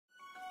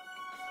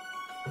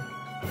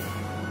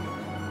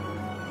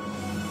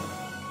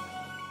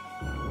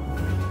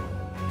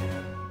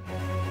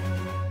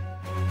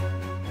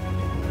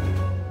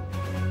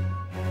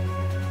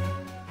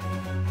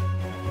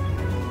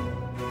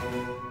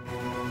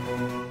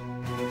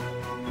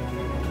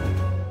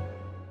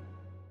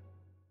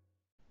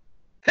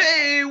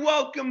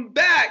welcome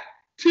back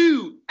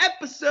to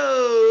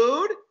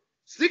episode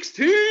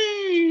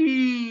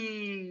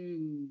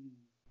 16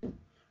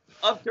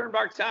 of Turn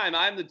Bark Time.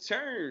 I'm the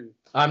Turn.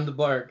 I'm the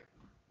Bark.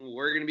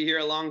 We're going to be here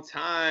a long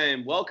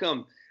time.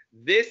 Welcome.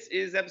 This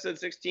is episode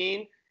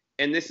 16,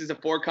 and this is a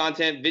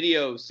for-content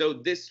video. So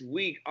this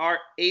week, our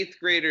 8th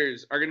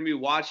graders are going to be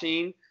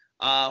watching,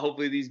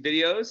 hopefully, these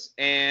videos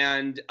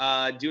and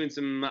doing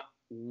some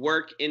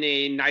work in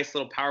a nice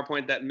little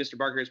PowerPoint that Mr.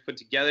 Barker has put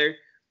together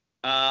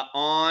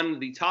on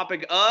the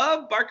topic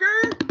of, Barker?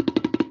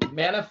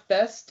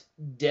 Manifest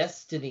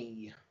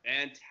Destiny.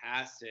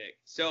 Fantastic.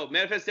 So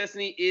Manifest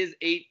Destiny is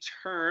a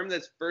term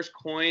that's first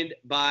coined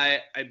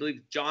by, I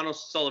believe, John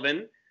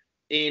O'Sullivan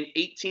in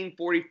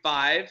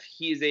 1845.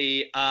 He is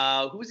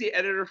who was the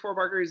editor for,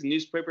 Barker? He's a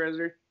newspaper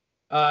editor?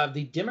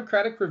 The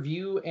Democratic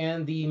Review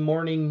and the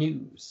Morning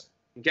News.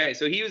 Okay,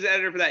 so he was the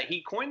editor for that.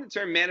 He coined the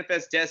term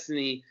Manifest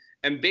Destiny,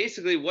 and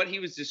basically what he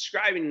was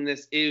describing in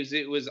this is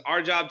it was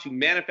our job to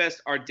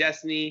manifest our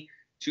destiny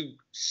to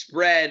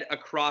spread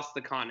across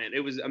the continent.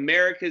 It was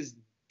America's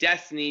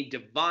destiny,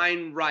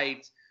 divine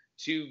right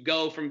to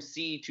go from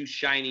sea to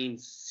shining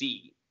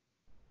sea.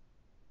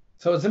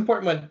 So it's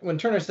important when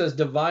Turner says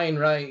divine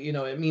right,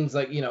 it means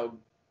like,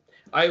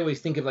 I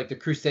always think of like the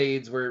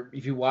Crusades, where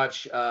if you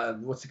watch,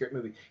 what's the great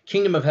movie?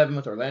 Kingdom of Heaven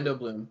with Orlando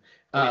Bloom.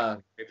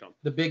 Great film.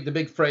 The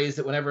big phrase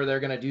that whenever they're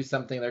going to do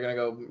something, they're going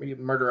to go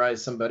murderize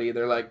somebody.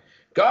 They're like,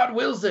 God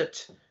wills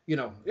it.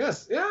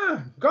 Yes, yeah,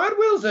 God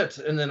wills it.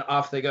 And then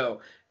off they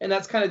go. And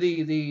that's kind of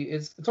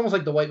it's almost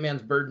like the white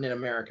man's burden in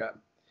America.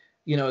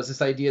 Is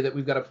this idea that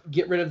we've got to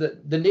get rid of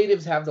the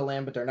natives have the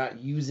land, but they're not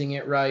using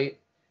it right.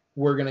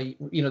 We're going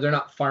to, they're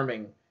not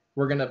farming.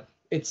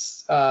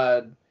 It's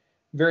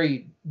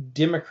very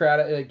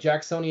democratic, like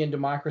Jacksonian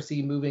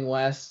democracy moving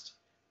west,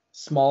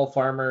 small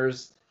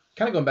farmers,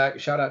 kind of going back,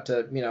 shout out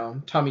to,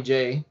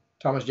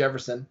 Thomas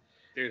Jefferson.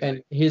 Seriously.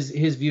 And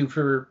his view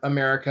for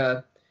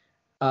America.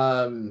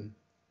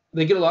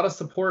 They get a lot of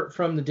support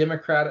from the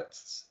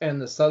Democrats and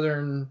the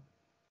Southern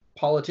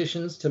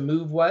politicians to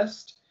move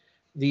west.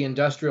 The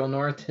industrial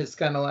North is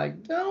kind of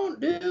like, don't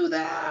do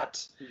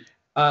that.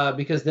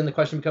 Because then the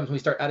question becomes, when we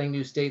start adding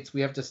new states,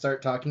 we have to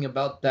start talking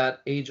about that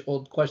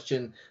age-old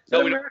question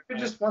that America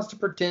just wants to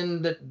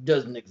pretend that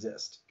doesn't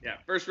exist. Yeah,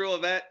 first rule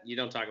of that, you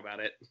don't talk about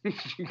it.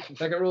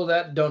 Second rule of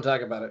that, don't talk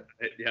about it.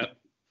 Yeah.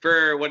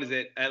 For,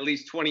 at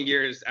least 20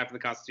 years after the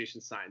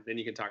Constitution's signed, then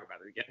you can talk about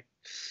it again.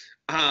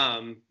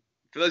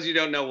 For those of you who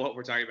don't know what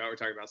we're talking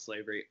about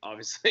slavery,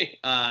 obviously,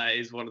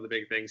 is one of the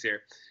big things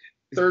here.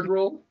 Third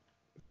rule,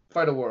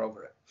 fight a war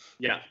over it.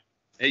 Yeah,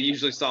 it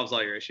usually solves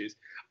all your issues.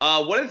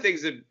 One of the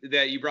things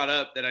that you brought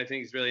up that I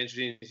think is really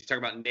interesting is you talk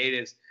about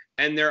natives,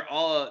 and the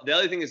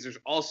other thing is there's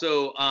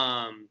also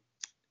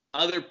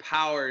other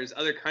powers,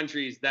 other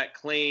countries that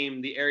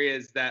claim the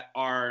areas that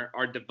are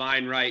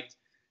divine right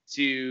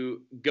to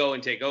go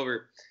and take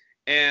over.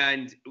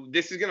 And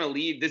this is going to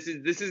lead, this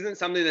isn't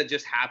something that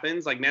just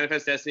happens. Like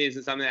Manifest Destiny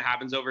isn't something that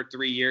happens over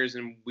 3 years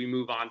and we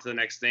move on to the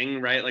next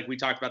thing, right? Like we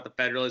talked about the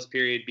Federalist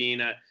period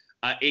being a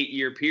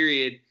 8-year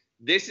period.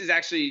 This is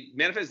actually,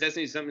 Manifest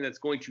Destiny is something that's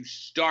going to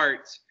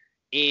start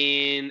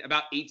in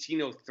about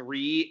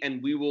 1803,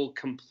 and we will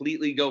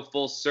completely go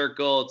full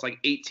circle. It's like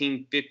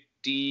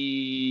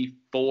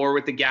 1854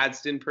 with the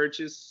Gadsden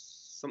Purchase,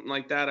 something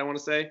like that, I want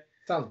to say.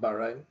 Sounds about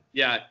right.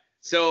 Yeah.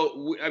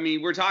 So, I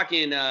mean, we're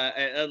talking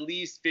at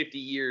least 50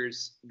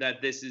 years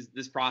that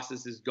this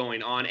process is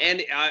going on.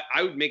 And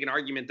I would make an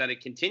argument that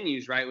it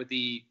continues, right, with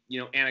the,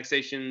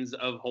 annexations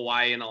of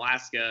Hawaii and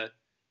Alaska,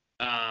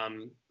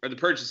 or the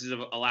purchases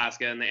of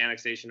Alaska and the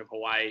annexation of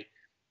Hawaii,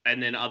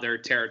 and then other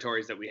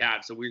territories that we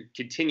have. So we're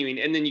continuing.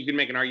 And then you can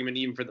make an argument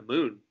even for the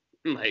moon,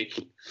 like,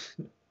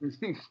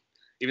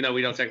 even though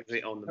we don't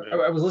technically own the moon.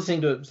 I was listening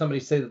to somebody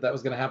say that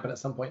was going to happen at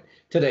some point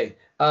today.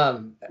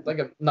 Like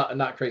a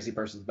not crazy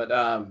person, but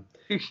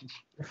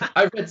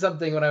I read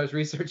something when I was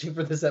researching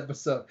for this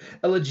episode.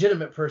 A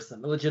legitimate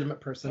person, okay. Not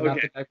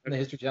the guy from the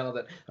History Channel.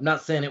 That I'm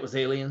not saying it was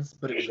aliens,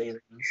 but it was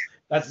aliens.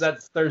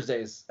 That's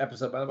Thursday's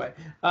episode, by the way.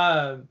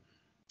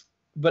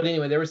 But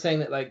anyway, they were saying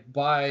that like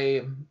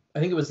by, I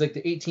think it was like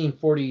the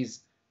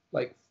 1840s,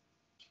 like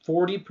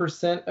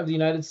 40% of the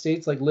United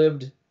States like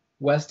lived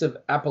west of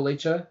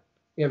Appalachia.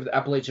 You have the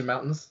Appalachian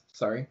Mountains,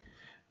 sorry,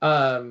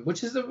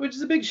 which is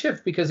a big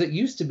shift, because it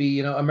used to be,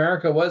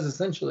 America was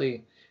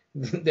essentially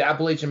the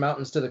Appalachian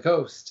Mountains to the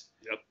coast.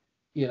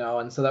 Yep.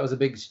 And so that was a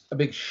big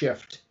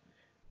shift.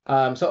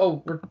 We're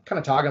kind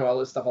of talking about all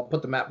this stuff. I'll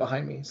put the map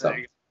behind me. So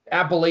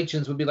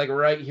Appalachians would be like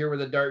right here where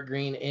the dark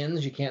green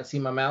ends. You can't see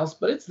my mouse,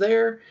 but it's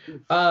there.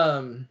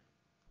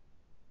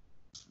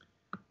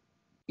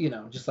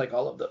 Just like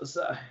all of those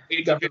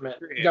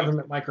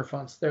government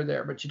microphones, they're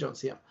there, but you don't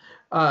see them.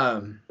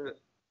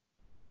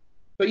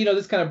 But,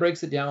 this kind of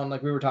breaks it down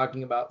like we were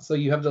talking about. So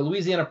you have the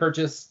Louisiana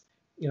Purchase,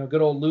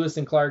 good old Lewis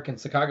and Clark and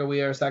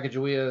Sacagawea,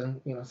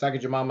 Sacagawea,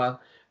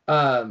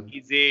 Sacagawea.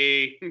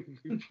 Easy.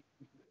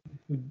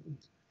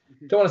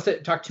 Don't want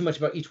to talk too much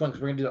about each one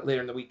because we're going to do that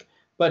later in the week.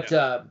 But,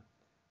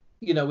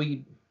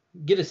 we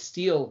get a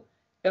steal.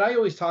 And I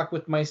always talk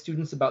with my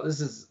students about, this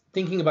is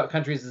thinking about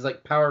countries as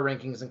like power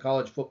rankings in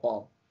college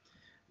football.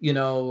 You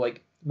know,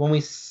 like when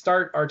we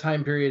start our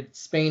time period,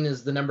 Spain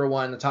is the number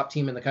one, the top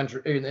team in the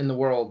country, in the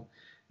world,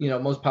 you know,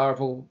 most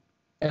powerful.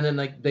 And then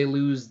like they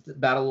lose the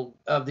Battle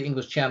of the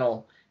English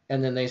Channel,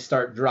 and then they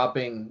start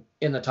dropping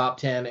in the top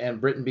 10,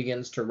 and Britain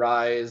begins to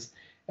rise.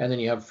 And then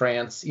you have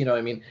France, you know what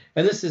I mean?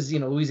 And this is, you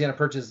know, Louisiana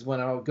Purchase when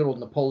good old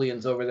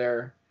Napoleon's over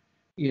there,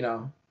 you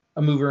know,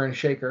 a mover and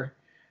shaker.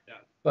 Yeah.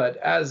 But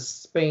as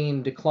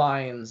Spain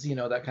declines, you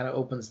know, that kind of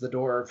opens the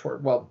door for,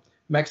 well,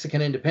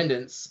 Mexican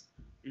independence.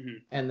 Mm-hmm.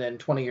 And then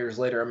 20 years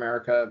later,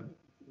 America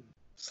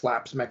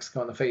slaps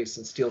Mexico in the face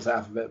and steals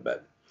half of it.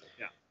 But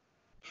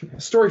yeah,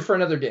 story for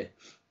another day.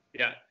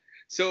 Yeah.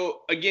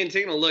 So again,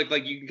 taking a look,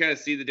 like you can kind of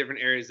see the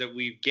different areas that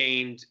we've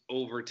gained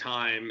over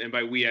time, and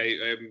by we,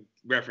 I'm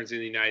referencing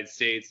the United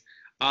States.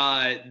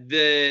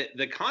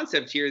 The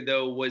concept here,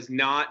 though, was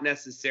not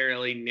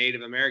necessarily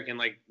Native American,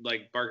 like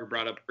Barker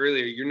brought up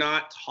earlier. You're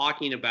not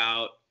talking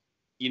about,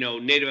 you know,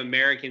 Native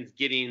Americans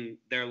getting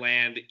their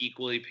land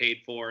equally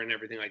paid for and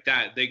everything like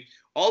that.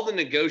 All the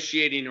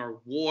negotiating or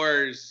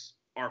wars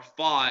are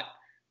fought,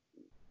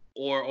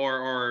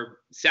 or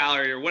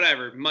salary or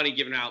whatever, money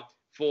given out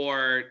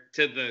to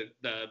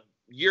the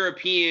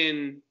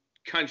European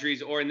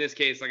countries, or in this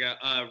case, like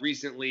a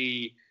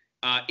recently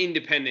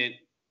independent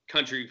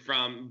country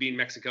from being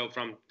Mexico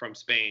from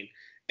Spain.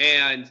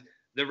 And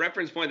the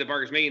reference point that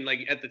Barker's making,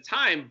 like at the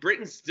time,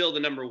 Britain's still the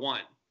number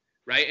one,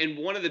 right? And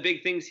one of the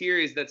big things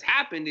here that's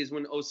happened is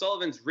when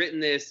O'Sullivan's written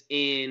this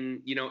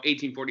in, you know,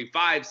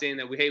 1845, saying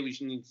that we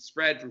should need to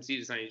spread from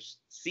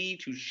sea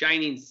to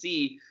shining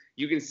sea.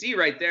 You can see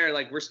right there,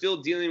 like we're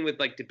still dealing with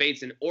like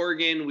debates in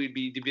Oregon. We'd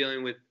be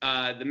dealing with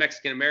the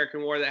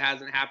Mexican-American War that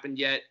hasn't happened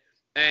yet,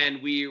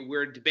 and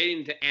we're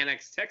debating to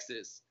annex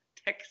Texas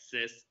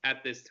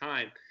at this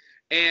time.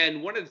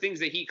 And one of the things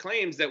that he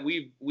claims that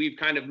we've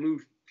kind of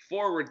moved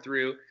forward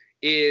through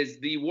is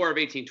the War of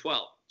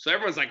 1812. So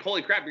everyone's like,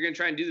 "Holy crap, you're going to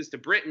try and do this to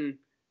Britain?"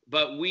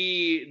 But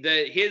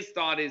his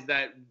thought is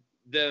that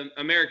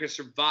America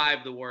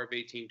survived the War of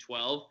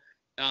 1812.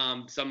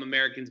 Some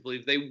Americans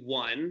believe they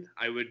won.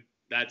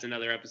 That's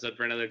another episode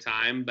for another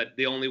time. But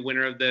the only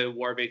winner of the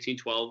War of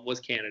 1812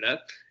 was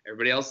Canada.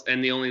 Everybody else,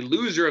 and the only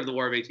loser of the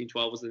War of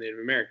 1812 was the Native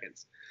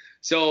Americans.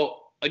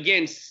 So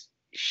again,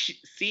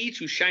 sea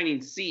to shining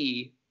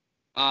sea.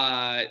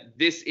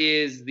 This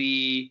is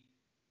the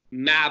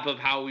map of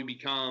how we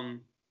become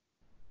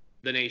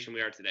the nation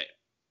we are today.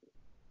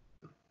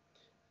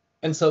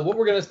 And so what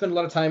we're going to spend a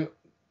lot of time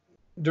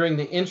during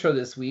the intro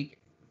this week,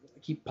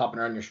 keep popping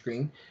around your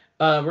screen,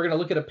 we're going to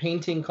look at a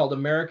painting called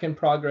American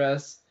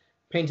Progress,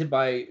 painted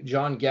by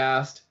John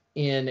Gast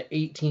in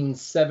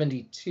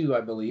 1872,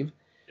 I believe.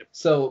 Yep.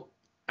 So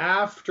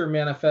after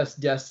Manifest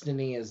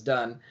Destiny is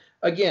done,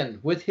 again,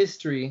 with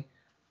history,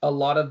 a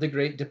lot of the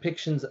great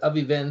depictions of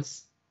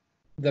events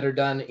that are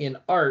done in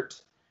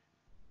art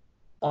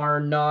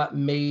are not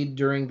made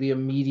during the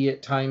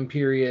immediate time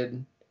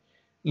period.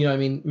 You know, I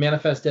mean,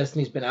 Manifest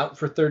Destiny's been out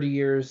for 30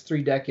 years,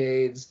 3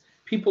 decades.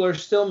 People are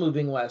still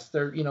moving west.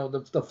 They're, you know,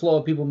 the flow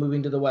of people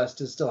moving to the west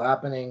is still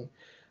happening.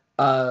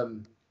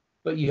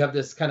 But you have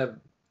this kind of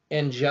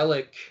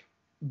angelic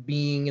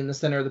being in the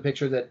center of the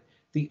picture that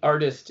the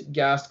artist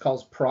Gast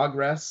calls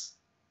progress.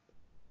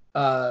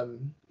 You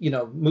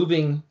know,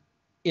 moving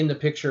in the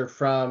picture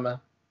from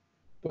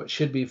what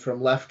should be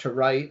from left to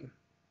right.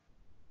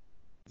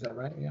 Is that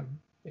right?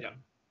 Yeah.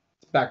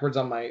 It's backwards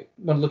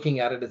when looking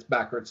at it, it's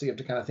backwards. So you have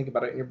to kind of think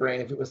about it in your brain.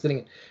 If it was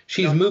sitting,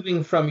 she's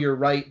moving from your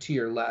right to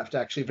your left,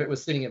 actually, if it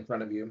was sitting in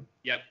front of you.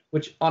 Yep.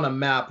 Which on a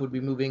map would be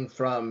moving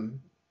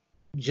from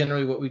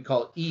generally what we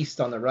call east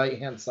on the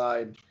right-hand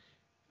side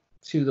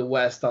to the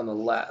west on the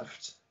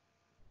left.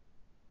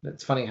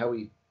 It's funny how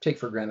we take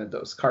for granted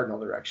those cardinal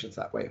directions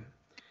that way.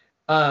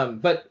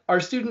 But our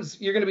students,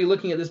 you're going to be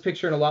looking at this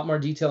picture in a lot more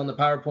detail in the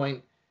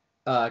PowerPoint,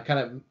 kind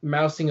of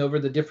mousing over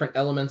the different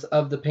elements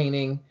of the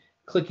painting,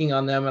 clicking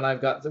on them,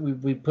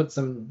 and we put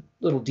some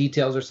little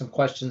details or some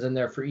questions in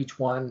there for each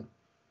one.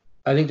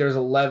 I think there's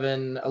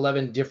 11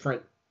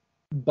 different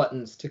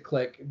buttons to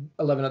click,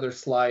 11 other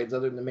slides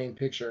other than the main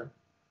picture.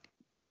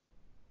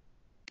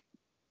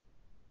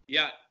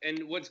 Yeah,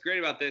 and what's great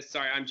about this,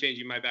 sorry, I'm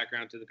changing my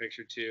background to the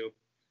picture too.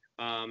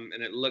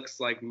 And it looks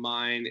like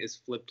mine is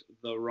flipped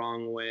the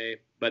wrong way,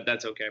 but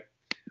that's okay.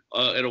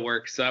 It'll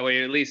work. So that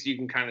way, at least you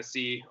can kind of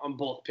see on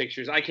both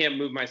pictures. I can't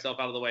move myself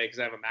out of the way because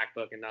I have a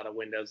MacBook and not a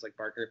Windows like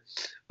Barker,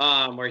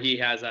 where he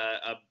has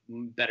a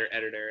better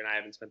editor, and I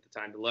haven't spent the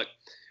time to look.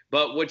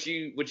 But what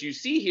you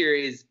see here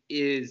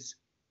is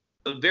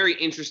a very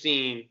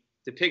interesting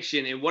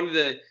depiction, and one of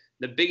the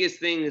biggest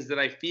things that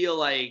I feel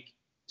like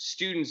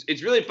students,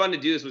 it's really fun to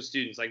do this with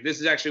students. Like, this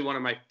is actually one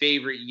of my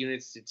favorite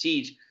units to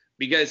teach,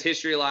 because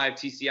History Alive,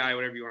 TCI,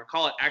 whatever you want to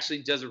call it,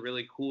 actually does a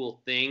really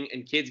cool thing,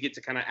 and kids get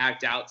to kind of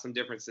act out some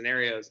different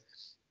scenarios.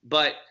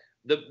 But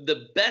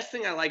the best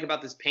thing I like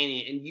about this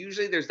painting, and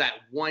usually there's that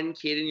one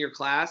kid in your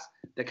class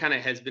that kind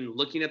of has been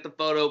looking at the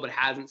photo but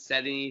hasn't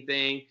said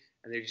anything,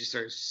 and they're just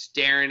sort of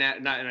staring at,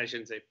 and I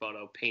shouldn't say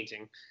photo,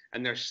 painting,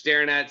 and they're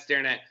staring at,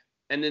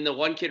 and then the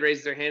one kid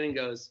raises their hand and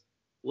goes,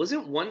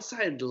 wasn't one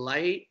side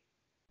light,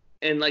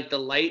 and like the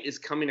light is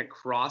coming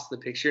across the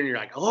picture, and you're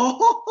like,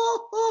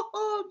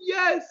 oh,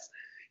 yes,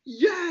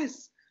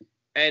 yes.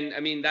 And I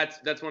mean,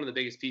 that's one of the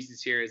biggest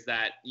pieces here is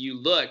that you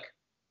look,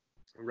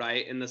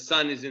 right, and the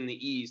sun is in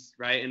the east,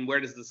 right, and where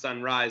does the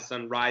sun rise?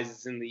 Sun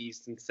rises in the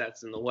east and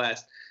sets in the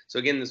west. So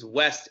again, this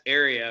west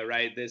area,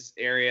 right, this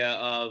area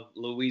of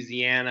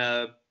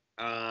Louisiana,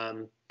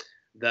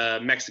 the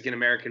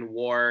Mexican-American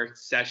War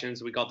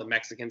sessions, we call it the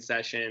Mexican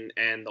Cession,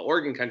 and the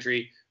Oregon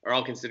Country are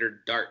all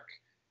considered dark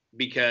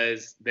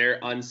because they're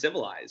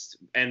uncivilized.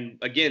 And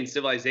again,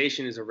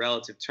 civilization is a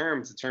relative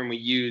term. It's a term we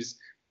use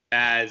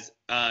as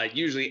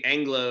usually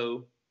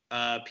Anglo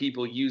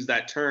people use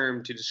that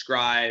term to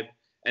describe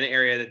an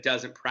area that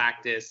doesn't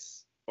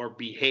practice or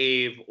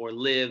behave or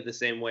live the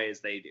same way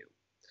as they do.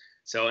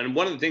 So, and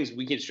one of the things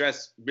we can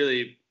stress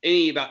really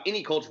about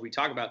any culture we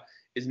talk about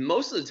is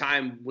most of the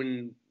time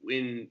when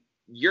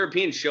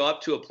Europeans show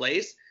up to a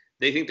place,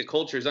 they think the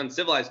culture is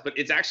uncivilized, but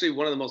it's actually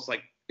one of the most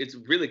it's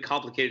really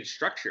complicated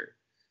structure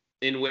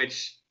in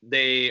which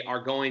they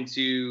are going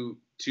to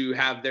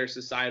have their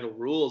societal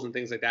rules and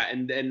things like that.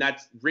 And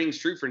that rings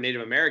true for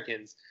Native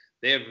Americans.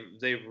 They have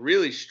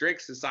really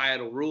strict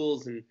societal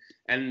rules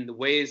and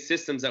the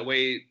systems that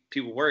way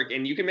people work.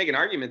 And you can make an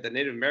argument that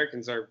Native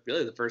Americans are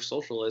really the first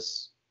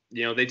socialists.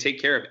 They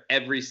take care of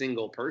every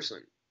single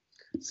person.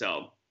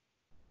 So.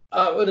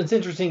 But it's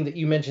interesting that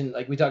you mentioned,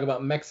 we talk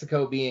about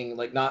Mexico being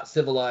not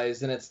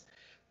civilized, and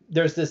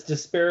there's this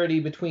disparity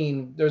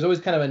between, there's always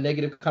kind of a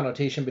negative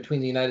connotation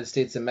between the United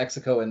States and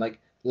Mexico and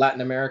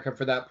Latin America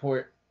for that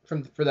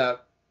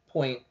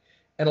point.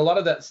 And a lot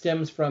of that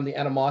stems from the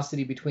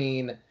animosity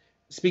between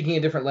speaking a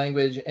different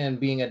language and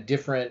being a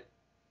different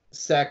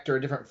sect or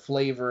a different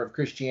flavor of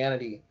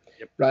Christianity,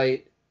 yep.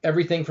 Right?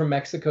 Everything from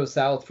Mexico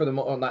south,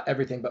 not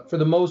everything, but for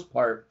the most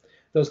part,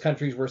 those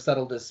countries were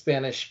settled as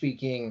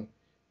Spanish-speaking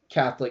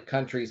Catholic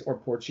countries or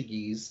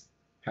Portuguese,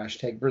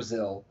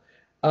 #Brazil.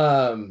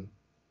 And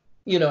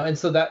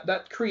so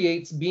that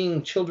creates,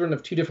 being children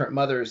of two different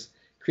mothers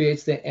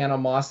creates the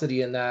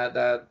animosity and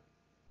that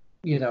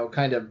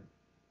kind of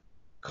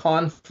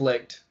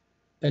conflict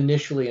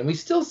initially, and we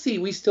still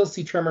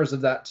see tremors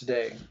of that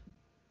today.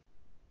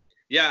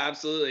 Yeah,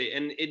 absolutely.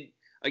 And it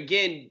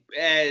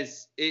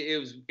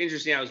was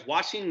interesting. I was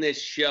watching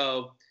this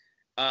show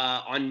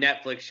on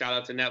Netflix. Shout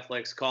out to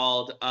Netflix,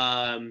 called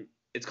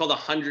it's called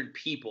 100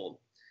 People,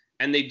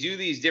 and they do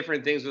these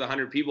different things with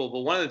 100 people.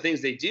 But one of the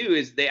things they do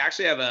is they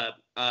actually have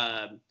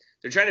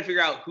they're trying to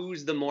figure out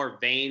who's the more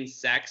vain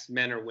sex,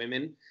 men or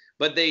women.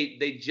 But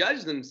they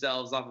judge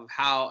themselves off of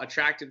how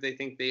attractive they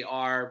think they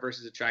are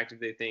versus attractive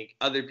they think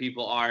other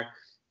people are.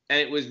 And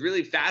it was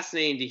really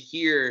fascinating to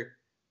hear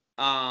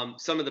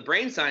some of the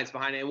brain science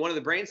behind it. And one of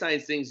the brain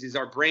science things is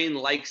our brain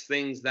likes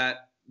things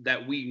that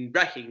we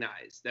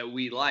recognize, that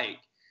we like,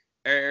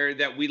 or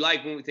that we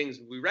like when things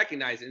we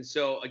recognize. And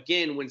so,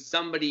 again, when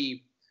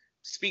somebody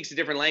speaks a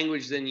different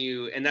language than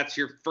you, and that's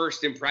your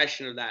first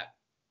impression of that,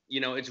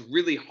 it's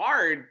really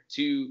hard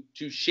to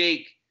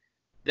shake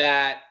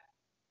that.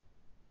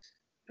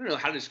 I don't know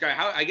how to describe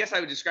I guess I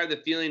would describe the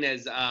feeling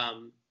as I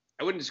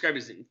wouldn't describe it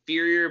as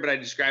inferior, but I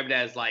describe it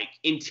as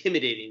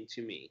intimidating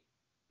to me.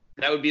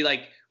 That would be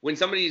when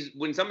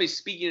somebody's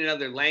speaking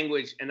another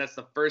language and that's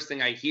the first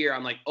thing I hear,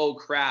 I'm like, oh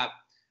crap,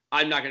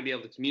 I'm not going to be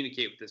able to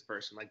communicate with this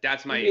person.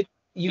 That's my.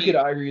 You could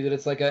argue that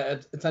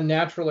it's a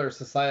natural or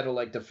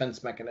societal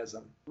defense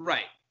mechanism.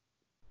 Right.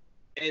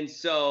 And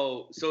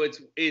so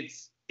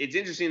it's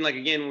interesting.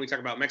 Again, when we talk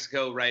about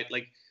Mexico, right?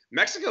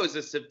 Mexico is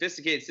a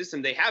sophisticated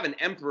system. They have an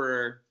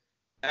emperor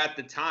at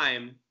the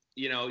time,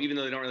 even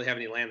though they don't really have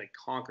any land they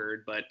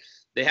conquered, but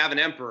they have an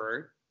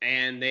emperor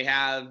and they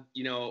have,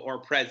 or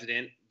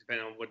president,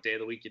 depending on what day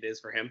of the week it is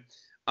for him.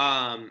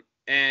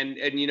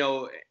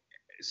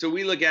 So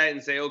we look at it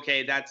and say,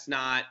 okay, that's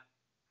not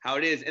how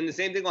it is. And the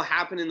same thing will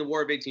happen in the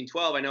War of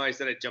 1812. I know I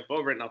said I'd jump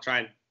over it and I'll try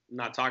and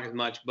not talk as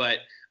much, but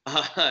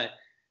the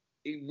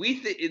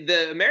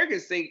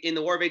Americans think in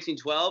the War of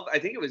 1812, I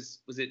think was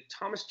it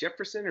Thomas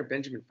Jefferson or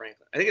Benjamin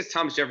Franklin? I think it's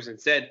Thomas Jefferson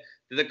said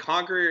that the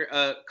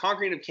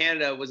conquering of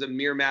Canada was a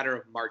mere matter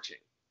of marching.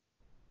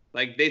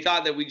 They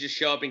thought that we'd just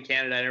show up in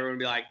Canada and everyone would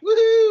be like,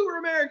 woohoo, we're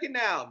American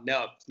now.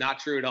 No, it's not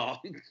true at all.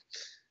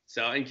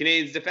 So, and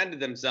Canadians defended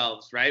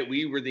themselves, right?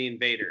 We were the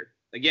invader.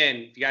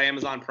 Again, if you got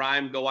Amazon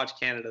Prime, go watch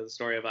Canada, the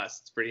story of us.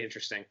 It's pretty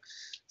interesting.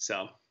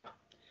 So.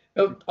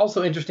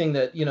 Also interesting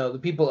that, the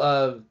people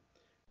of,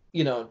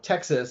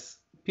 Texas,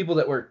 people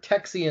that were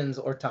Texians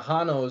or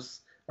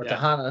Tejanos or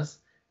Tejanas,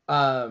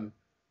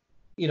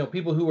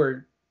 people who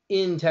were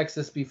in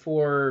Texas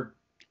before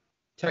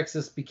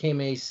Texas became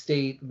a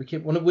state,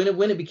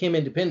 when it became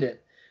independent,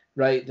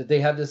 right? That they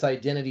have this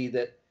identity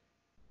that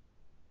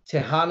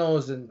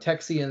Tejanos and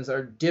Texians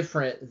are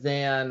different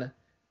than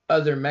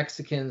other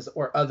Mexicans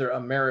or other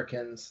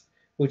Americans,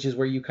 which is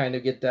where you kind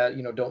of get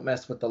that, don't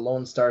mess with the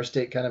Lone Star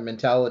State kind of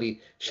mentality.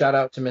 Shout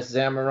out to Miss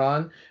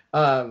Zamaron,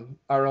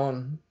 our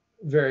own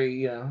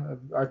very,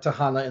 our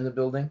Tejana in the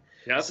building.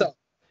 Yep. So,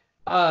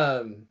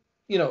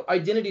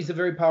 identity is a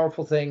very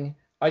powerful thing.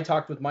 I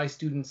talked with my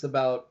students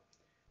about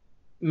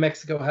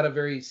Mexico had a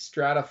very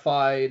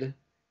stratified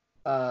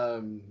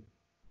kind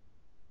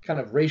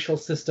of racial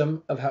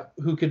system of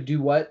who could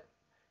do what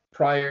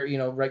prior,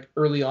 right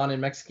early on in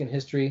Mexican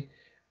history.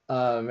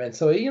 And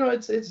so,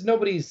 it's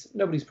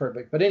nobody's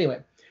perfect. But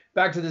anyway,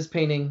 back to this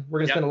painting. We're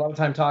going to spend a lot of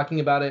time talking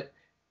about it.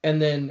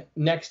 And then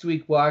next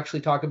week, we'll actually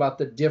talk about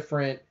the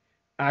different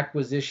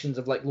acquisitions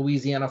of like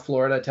Louisiana,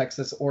 Florida,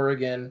 Texas,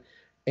 Oregon,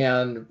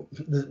 and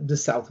the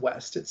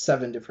Southwest. It's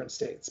 7 different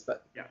states.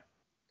 But yeah.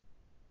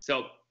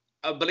 So,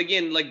 but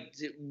again, like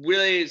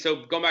really,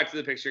 so going back to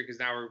the picture, because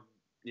now we're,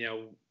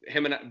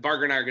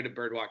 Barker and I are good at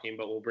bird walking,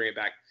 but we'll bring it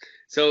back.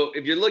 So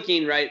if you're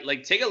looking, right,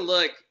 like take a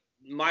look.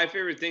 My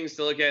favorite things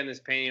to look at in this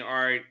painting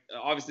are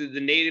obviously the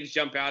natives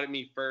jump out at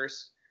me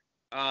first,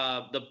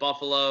 the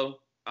buffalo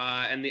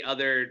and the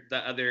other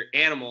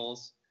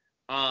animals.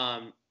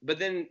 But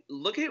then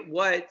look at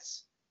what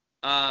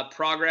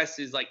progress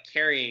is like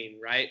carrying,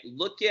 right?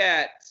 Look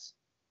at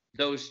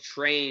those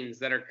trains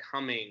that are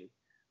coming,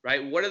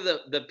 right? What are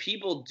the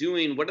people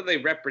doing? What do they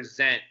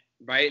represent,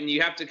 right? And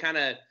you have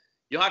to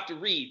you'll have to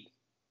read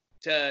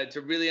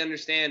to really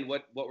understand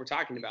what we're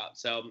talking about.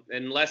 So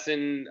in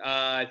lesson,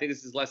 I think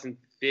this is lesson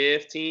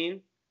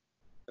 15,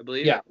 I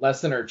believe. Yeah,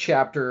 lesson or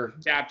chapter.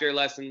 Chapter,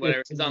 lesson, whatever.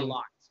 15. It's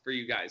unlocked for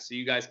you guys. So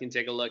you guys can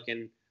take a look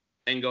and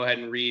go ahead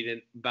and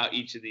read about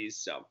each of these.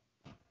 So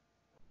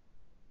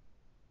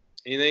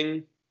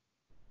anything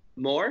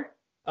more?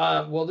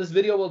 Well, this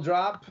video will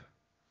drop.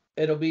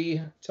 It'll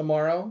be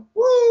tomorrow.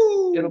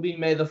 Woo! It'll be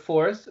May the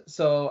 4th.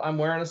 So I'm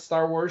wearing a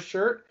Star Wars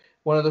shirt.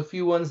 One of the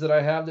few ones that I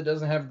have that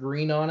doesn't have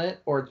green on it,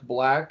 or it's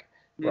black,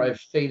 where I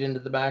fade into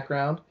the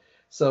background.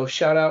 So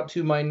shout out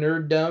to my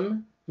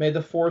nerddom. May the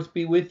 4th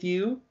be with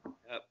you.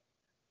 Yep.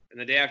 And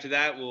the day after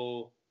that,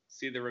 we'll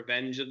see the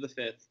revenge of the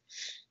 5th.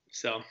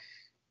 So,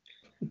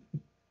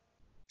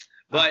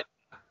 but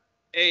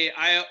hey,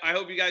 I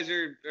hope you guys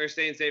are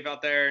staying safe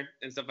out there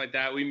and stuff like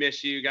that. We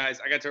miss you guys.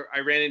 I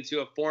ran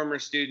into a former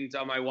student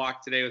on my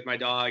walk today with my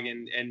dog,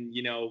 and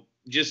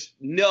just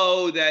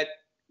know that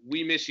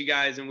we miss you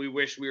guys, and we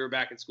wish we were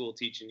back at school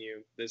teaching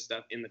you this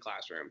stuff in the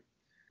classroom.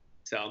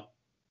 So,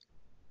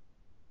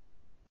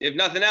 if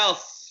nothing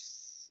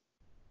else,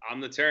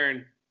 I'm the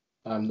Turn.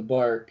 I'm the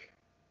Bark.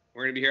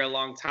 We're going to be here a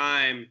long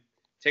time.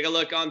 Take a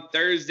look on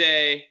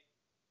Thursday.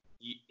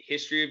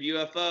 History of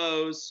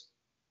UFOs.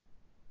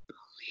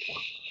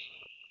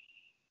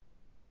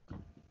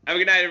 Have a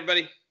good night,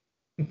 everybody.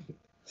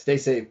 Stay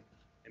safe.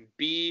 And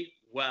be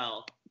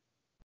well.